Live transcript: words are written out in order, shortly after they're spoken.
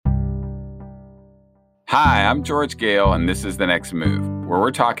Hi, I'm George Gale, and this is The Next Move, where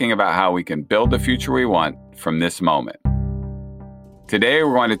we're talking about how we can build the future we want from this moment. Today,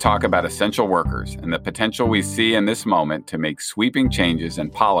 we're going to talk about essential workers and the potential we see in this moment to make sweeping changes in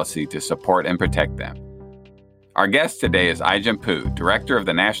policy to support and protect them. Our guest today is Ai-jen Poo, Director of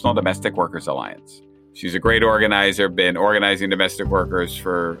the National Domestic Workers Alliance. She's a great organizer, been organizing domestic workers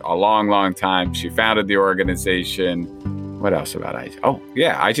for a long, long time. She founded the organization. What else about Ai-jen? Oh,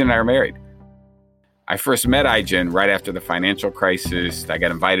 yeah, Ai-jen and I are married. I first met Ai-jen right after the financial crisis. I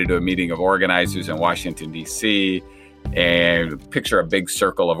got invited to a meeting of organizers in Washington, D.C., and picture a big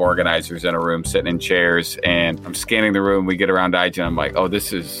circle of organizers in a room sitting in chairs. And I'm scanning the room. We get around Ai-jen. I'm like, oh,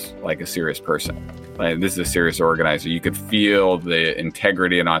 this is like a serious person. Like, this is a serious organizer. You could feel the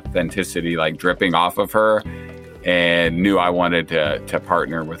integrity and authenticity like dripping off of her, and knew I wanted to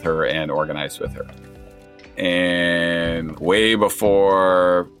partner with her and organize with her. And way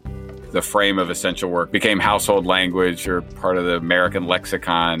before the frame of essential work became household language or part of the American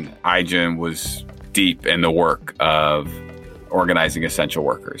lexicon, Ai-jen was deep in the work of organizing essential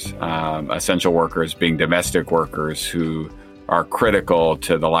workers. Essential workers being domestic workers who are critical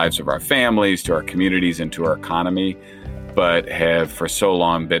to the lives of our families, to our communities, and to our economy, but have for so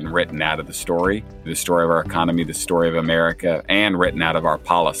long been written out of the story of our economy, the story of America, and written out of our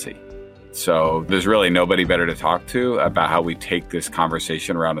policy. So there's really nobody better to talk to about how we take this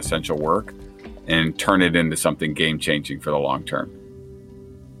conversation around essential work and turn it into something game-changing for the long term.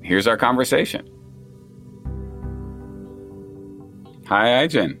 Here's our conversation. Hi,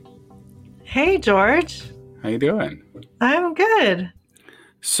 Ai-jen. Hey, George. How you doing? I'm good.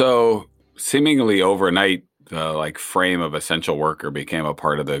 So seemingly overnight, the frame of essential worker became a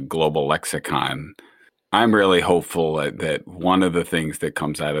part of the global lexicon. I'm really hopeful that one of the things that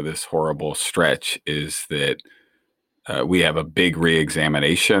comes out of this horrible stretch is that we have a big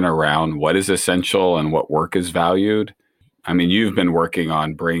reexamination around what is essential and what work is valued. I mean, you've been working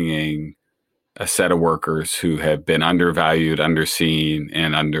on bringing a set of workers who have been undervalued, underseen,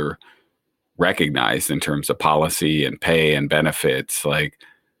 and under-recognized in terms of policy and pay and benefits. Like,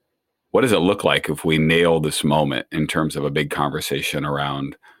 what does it look like if we nail this moment in terms of a big conversation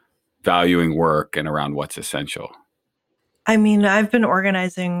around valuing work and around what's essential? I mean, I've been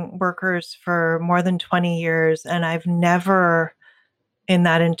organizing workers for more than 20 years, and I've never in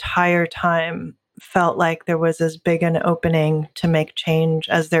that entire time felt like there was as big an opening to make change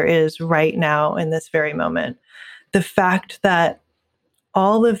as there is right now in this very moment. The fact that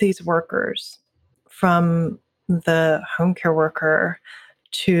all of these workers, from the home care worker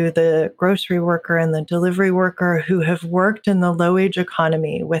to the grocery worker and the delivery worker, who have worked in the low-wage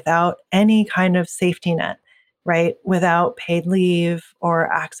economy without any kind of safety net, right? Without paid leave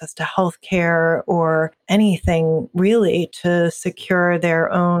or access to health care or anything really to secure their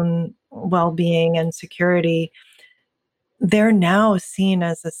own well-being and security, they're now seen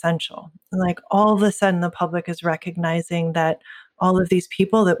as essential. Like, all of a sudden, the public is recognizing that all of these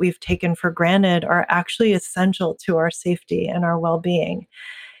people that we've taken for granted are actually essential to our safety and our well-being.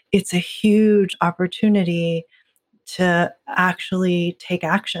 It's a huge opportunity to actually take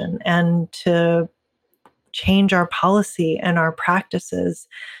action and to change our policy and our practices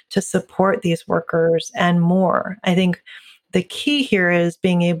to support these workers and more. I think the key here is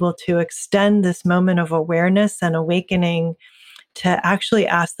being able to extend this moment of awareness and awakening to actually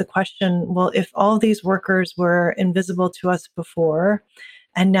ask the question, well, if all these workers were invisible to us before,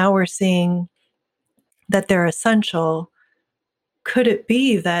 and now we're seeing that they're essential, could it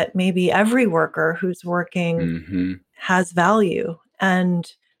be that maybe every worker who's working has value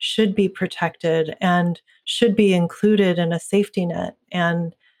and should be protected and should be included in a safety net?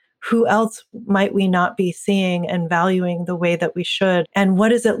 And who else might we not be seeing and valuing the way that we should? And what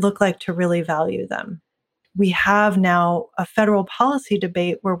does it look like to really value them? We have now a federal policy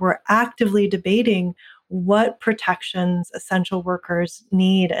debate where we're actively debating what protections essential workers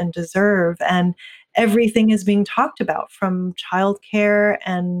need and deserve. And everything is being talked about, from childcare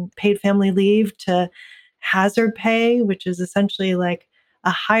and paid family leave to hazard pay, which is essentially like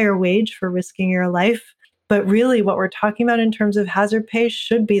a higher wage for risking your life. But really what we're talking about in terms of hazard pay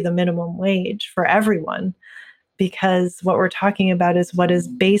should be the minimum wage for everyone, because what we're talking about is what is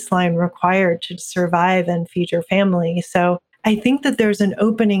baseline required to survive and feed your family. So I think that there's an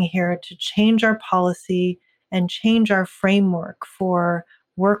opening here to change our policy and change our framework for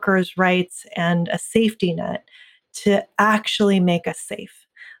workers' rights and a safety net to actually make us safe.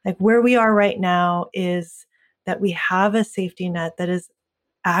 Like, where we are right now is that we have a safety net that is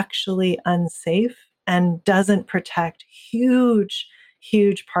actually unsafe and doesn't protect huge,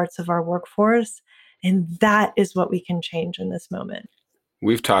 huge parts of our workforce. And that is what we can change in this moment.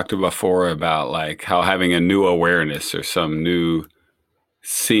 We've talked before about like how having a new awareness or some new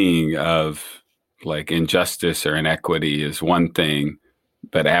seeing of like injustice or inequity is one thing,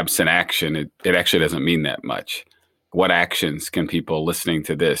 but absent action, it actually doesn't mean that much. What actions can people listening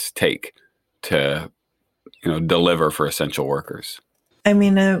to this take to, deliver for essential workers? I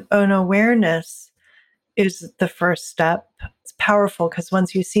mean, an awareness is the first step. It's powerful because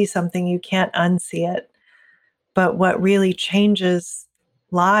once you see something, you can't unsee it. But what really changes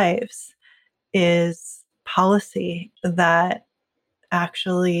lives is policy that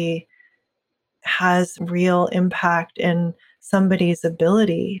actually has real impact in somebody's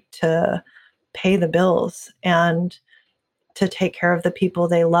ability to pay the bills and to take care of the people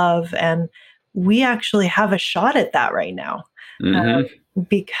they love. And we actually have a shot at that right now. Mm-hmm.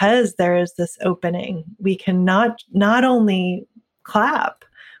 Because there is this opening. We can not only clap,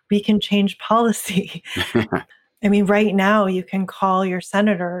 we can change policy. I mean, right now you can call your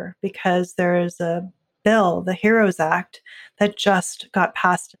senator because there is a bill, the HEROES Act, that just got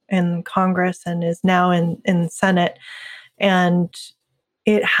passed in Congress and is now in Senate. And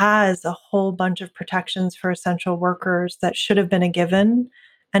it has a whole bunch of protections for essential workers that should have been a given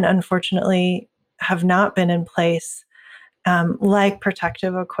and unfortunately have not been in place, like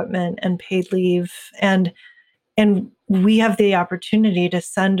protective equipment and paid leave. And we have the opportunity to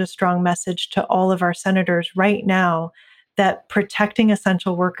send a strong message to all of our senators right now that protecting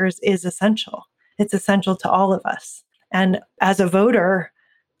essential workers is essential. It's essential to all of us. And as a voter,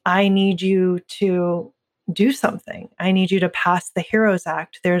 I need you to do something. I need you to pass the HEROES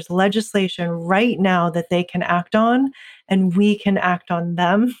Act. There's legislation right now that they can act on, and we can act on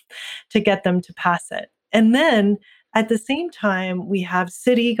them to get them to pass it. And then at the same time, we have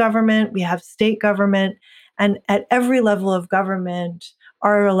city government, we have state government, and at every level of government,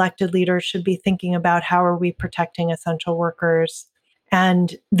 our elected leaders should be thinking about how are we protecting essential workers.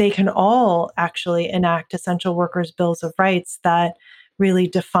 And they can all actually enact essential workers' bills of rights that really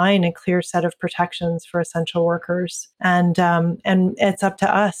define a clear set of protections for essential workers. And it's up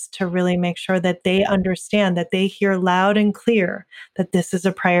to us to really make sure that they understand, that they hear loud and clear that this is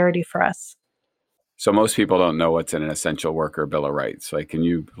a priority for us. So most people don't know what's in an essential worker bill of rights. Like, can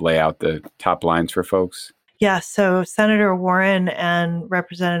you lay out the top lines for folks? Yeah, so Senator Warren and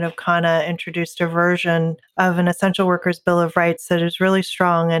Representative Khanna introduced a version of an essential workers bill of rights that is really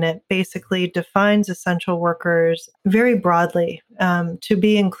strong, and it basically defines essential workers very broadly, to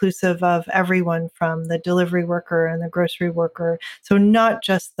be inclusive of everyone from the delivery worker and the grocery worker. So not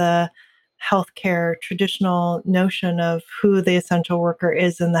just the healthcare traditional notion of who the essential worker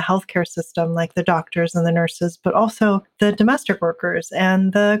is in the healthcare system, like the doctors and the nurses, but also the domestic workers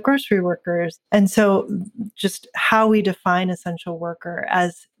and the grocery workers. And so just how we define essential worker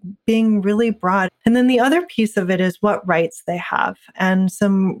as being really broad. And then the other piece of it is what rights they have. And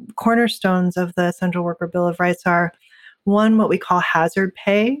some cornerstones of the Essential Worker Bill of Rights are one, what we call hazard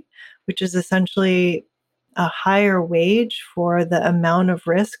pay, which is essentially a higher wage for the amount of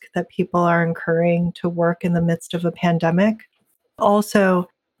risk that people are incurring to work in the midst of a pandemic. Also,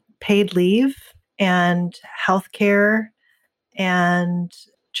 paid leave and healthcare and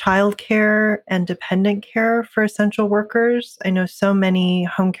childcare and dependent care for essential workers. I know so many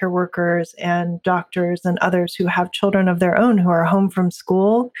home care workers and doctors and others who have children of their own who are home from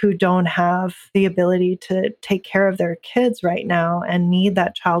school who don't have the ability to take care of their kids right now and need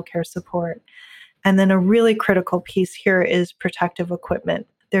that childcare support. And then a really critical piece here is protective equipment.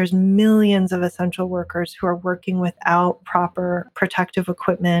 There's millions of essential workers who are working without proper protective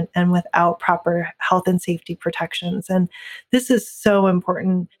equipment and without proper health and safety protections. And this is so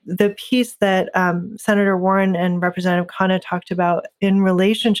important. The piece that Senator Warren and Representative Khanna talked about in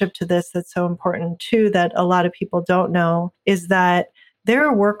relationship to this that's so important too, that a lot of people don't know, is that there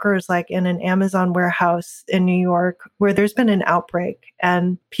are workers like in an Amazon warehouse in New York where there's been an outbreak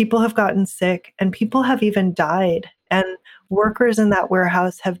and people have gotten sick and people have even died. And workers in that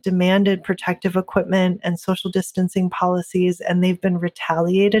warehouse have demanded protective equipment and social distancing policies, and they've been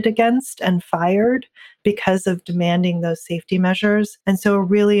retaliated against and fired because of demanding those safety measures. And so a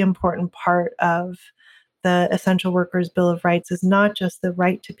really important part of the Essential Workers Bill of Rights is not just the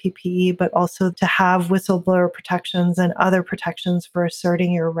right to PPE, but also to have whistleblower protections and other protections for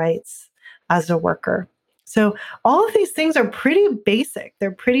asserting your rights as a worker. So all of these things are pretty basic.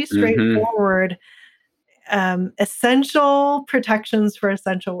 They're pretty straightforward, essential protections for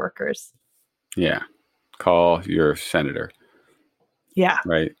essential workers. Yeah. Call your senator. Yeah.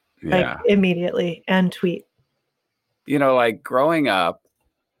 Right. Like Yeah. immediately and tweet. Like growing up,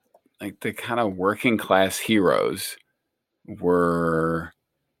 like the kind of working class heroes were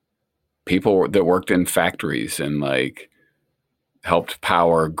people that worked in factories and like helped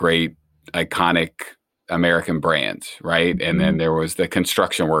power great, iconic American brands, right? And then there was the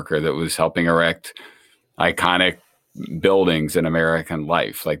construction worker that was helping erect iconic buildings in American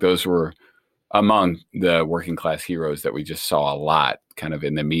life. Like those were among the working class heroes that we just saw a lot kind of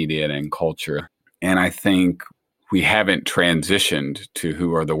in the media and in culture. And I think we haven't transitioned to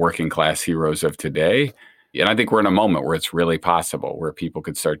who are the working class heroes of today. And I think we're in a moment where it's really possible, where people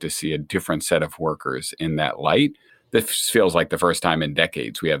could start to see a different set of workers in that light. This feels like the first time in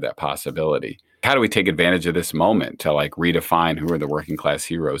decades we have that possibility. How do we take advantage of this moment to like redefine who are the working class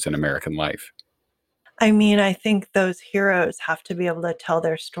heroes in American life? I mean, I think those heroes have to be able to tell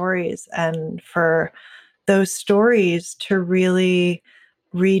their stories, and for those stories to really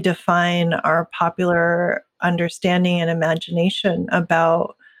redefine our popular understanding and imagination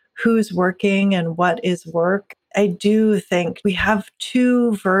about who's working and what is work. I do think we have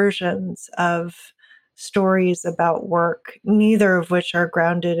two versions of stories about work, neither of which are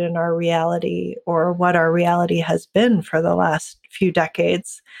grounded in our reality or what our reality has been for the last few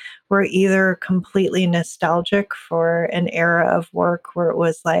decades. We're either completely nostalgic for an era of work where it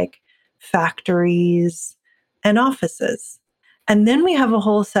was like factories and offices. And then we have a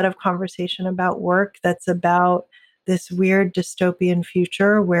whole set of conversation about work that's about this weird dystopian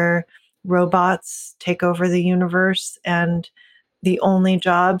future where robots take over the universe and the only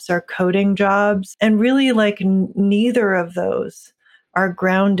jobs are coding jobs. And really, like, neither of those are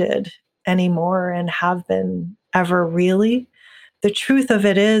grounded anymore and have been ever really. The truth of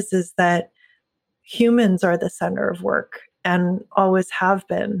it is that humans are the center of work and always have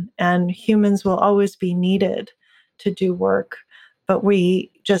been, and humans will always be needed to do work. But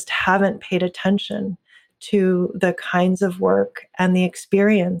we just haven't paid attention to the kinds of work and the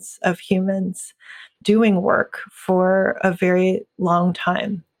experience of humans doing work for a very long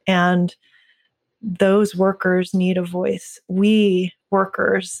time. And those workers need a voice. We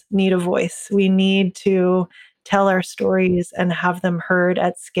workers need a voice. We need to tell our stories and have them heard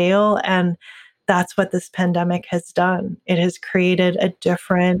at scale. And that's what this pandemic has done. It has created a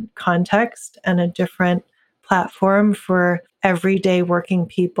different context and a different platform for everyday working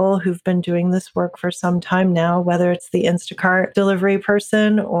people who've been doing this work for some time now, whether it's the Instacart delivery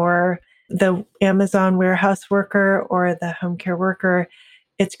person or the Amazon warehouse worker or the home care worker.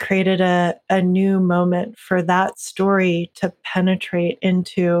 It's created a new moment for that story to penetrate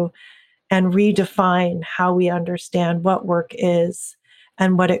into and redefine how we understand what work is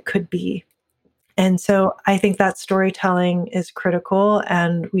and what it could be. And so I think that storytelling is critical,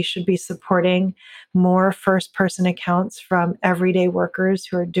 and we should be supporting more first person accounts from everyday workers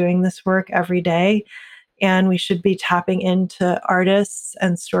who are doing this work every day. And we should be tapping into artists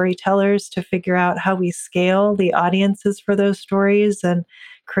and storytellers to figure out how we scale the audiences for those stories and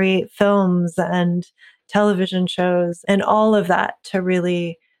create films and television shows and all of that to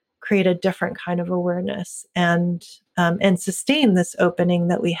really create a different kind of awareness and sustain this opening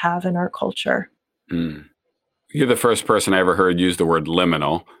that we have in our culture. Mm. You're the first person I ever heard use the word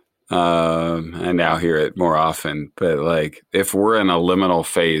liminal. I now hear it more often. But like, if we're in a liminal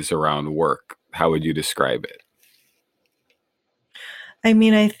phase around work, how would you describe it? I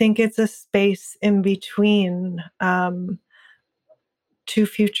mean, I think it's a space in between two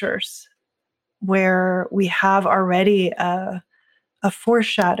futures where we have already a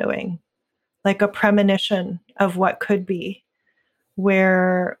foreshadowing, like a premonition of what could be,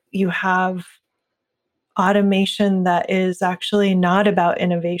 where you have automation that is actually not about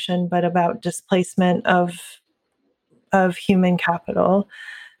innovation, but about displacement of human capital,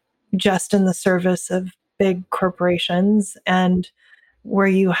 just in the service of big corporations, and where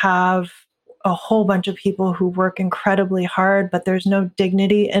you have a whole bunch of people who work incredibly hard, but there's no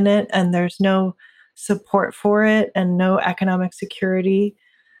dignity in it and there's no support for it and no economic security.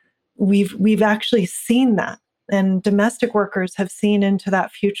 We've actually seen that. And domestic workers have seen into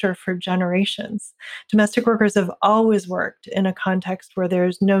that future for generations. Domestic workers have always worked in a context where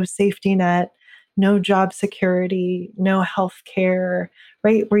there's no safety net, no job security, no health care,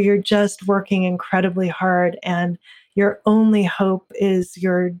 right? Where you're just working incredibly hard and your only hope is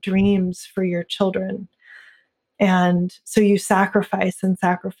your dreams for your children. And so you sacrifice and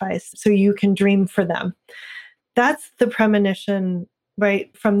sacrifice so you can dream for them. That's the premonition,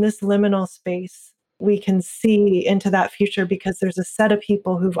 right? From this liminal space, we can see into that future because there's a set of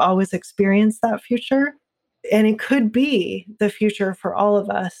people who've always experienced that future. And it could be the future for all of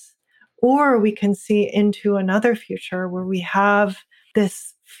us. Or we can see into another future where we have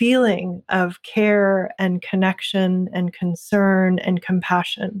this feeling of care and connection and concern and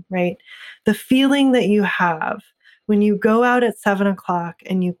compassion, right? The feeling that you have when you go out at 7 o'clock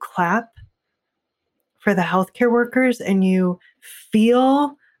and you clap for the healthcare workers and you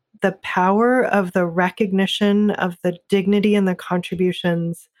feel the power of the recognition of the dignity and the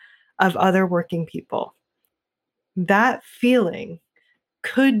contributions of other working people. That feeling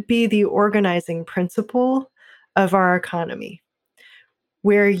could be the organizing principle of our economy,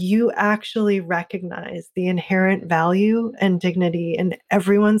 where you actually recognize the inherent value and dignity in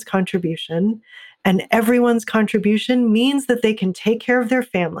everyone's contribution. And everyone's contribution means that they can take care of their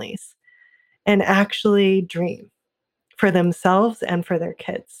families and actually dream for themselves and for their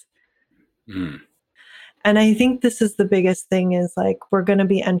kids. Mm. And I think this is the biggest thing, is like, we're going to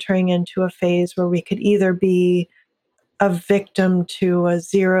be entering into a phase where we could either be a victim to a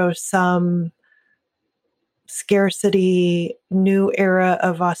zero-sum scarcity, new era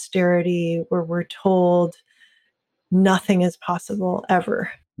of austerity, where we're told nothing is possible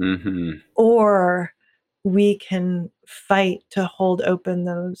ever. Mm-hmm. Or we can fight to hold open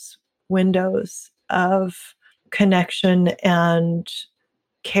those windows of connection and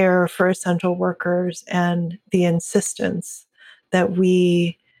care for essential workers, and the insistence that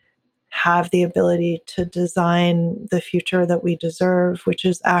we have the ability to design the future that we deserve, which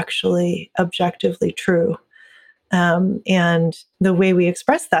is actually objectively true. And the way we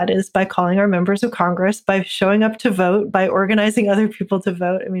express that is by calling our members of Congress, by showing up to vote, by organizing other people to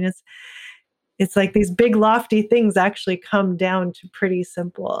vote. I mean, it's like these big lofty things actually come down to pretty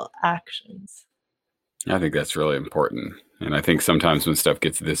simple actions. I think that's really important. And I think sometimes when stuff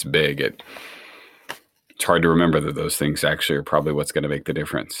gets this big, it's hard to remember that those things actually are probably what's going to make the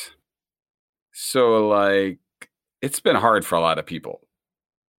difference. So, like, it's been hard for a lot of people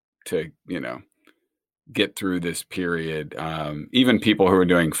to, get through this period. Even people who are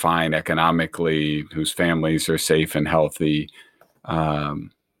doing fine economically, whose families are safe and healthy.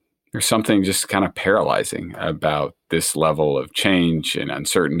 There's something just kind of paralyzing about this level of change and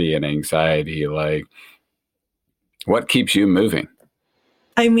uncertainty and anxiety. Like, what keeps you moving?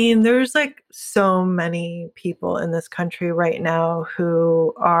 I mean, there's like so many people in this country right now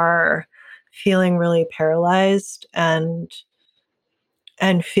who are feeling really paralyzed and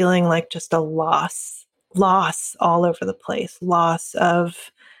feeling like just a loss all over the place, loss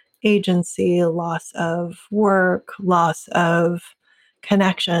of agency, loss of work, loss of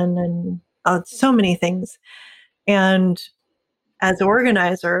connection, and so many things. And as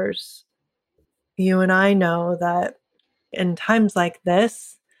organizers, you and I know that in times like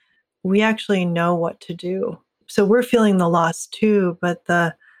this, we actually know what to do. So we're feeling the loss too, but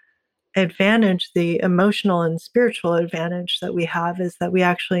the advantage, the emotional and spiritual advantage that we have, is that we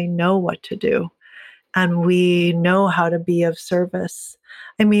actually know what to do, and we know how to be of service.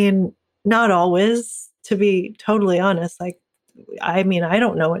 I mean, not always, to be totally honest. Like, I mean, I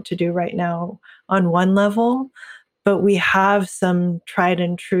don't know what to do right now on one level, but we have some tried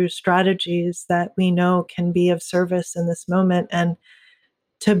and true strategies that we know can be of service in this moment. And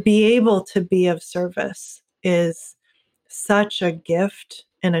to be able to be of service is such a gift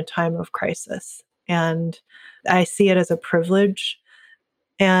in a time of crisis. And I see it as a privilege.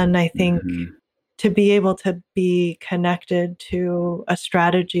 And I think to be able to be connected to a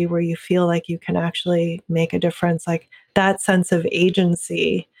strategy where you feel like you can actually make a difference, like that sense of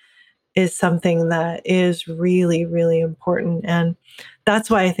agency, is something that is really, really important. And that's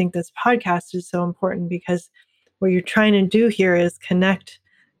why I think this podcast is so important, because what you're trying to do here is connect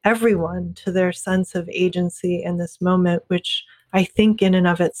everyone to their sense of agency in this moment, which I think in and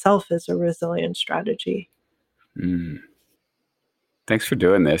of itself is a resilient strategy. Thanks for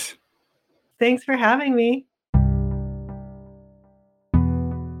doing this. Thanks for having me.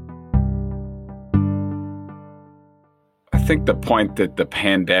 I think the point that the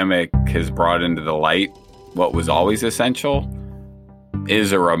pandemic has brought into the light what was always essential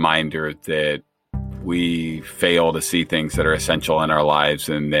is a reminder that we fail to see things that are essential in our lives,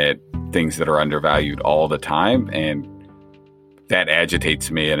 and that things that are undervalued all the time. And that agitates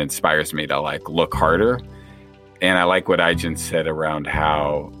me and inspires me to like look harder. And I like what Ai-jen said around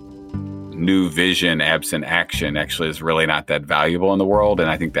how new vision absent action actually is really not that valuable in the world. And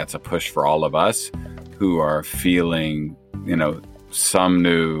I think that's a push for all of us who are feeling, some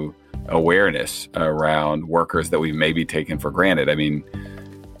new awareness around workers that we've maybe taken for granted. I mean,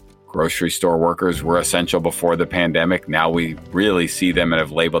 grocery store workers were essential before the pandemic. Now we really see them and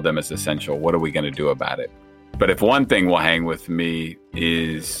have labeled them as essential. What are we going to do about it? But if one thing will hang with me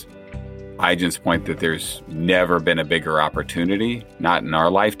is Ai-jen's point that there's never been a bigger opportunity, not in our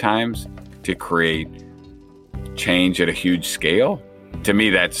lifetimes, to create change at a huge scale. To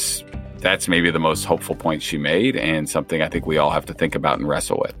me, that's maybe the most hopeful point she made, and something I think we all have to think about and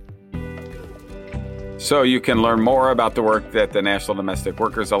wrestle with. So you can learn more about the work that the National Domestic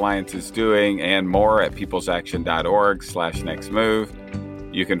Workers Alliance is doing and more at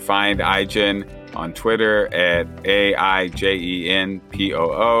peoplesaction.org/nextmove. You can find Ai-jen on Twitter at AIJENPOO.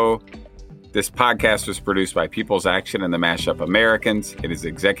 This podcast was produced by People's Action and the Mashup Americans. It is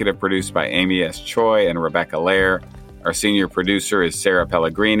executive produced by Amy S. Choi and Rebecca Lair. Our senior producer is Sarah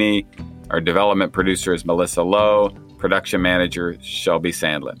Pellegrini. Our development producer is Melissa Lowe. Production manager, Shelby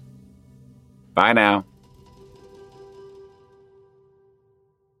Sandlin. Bye now.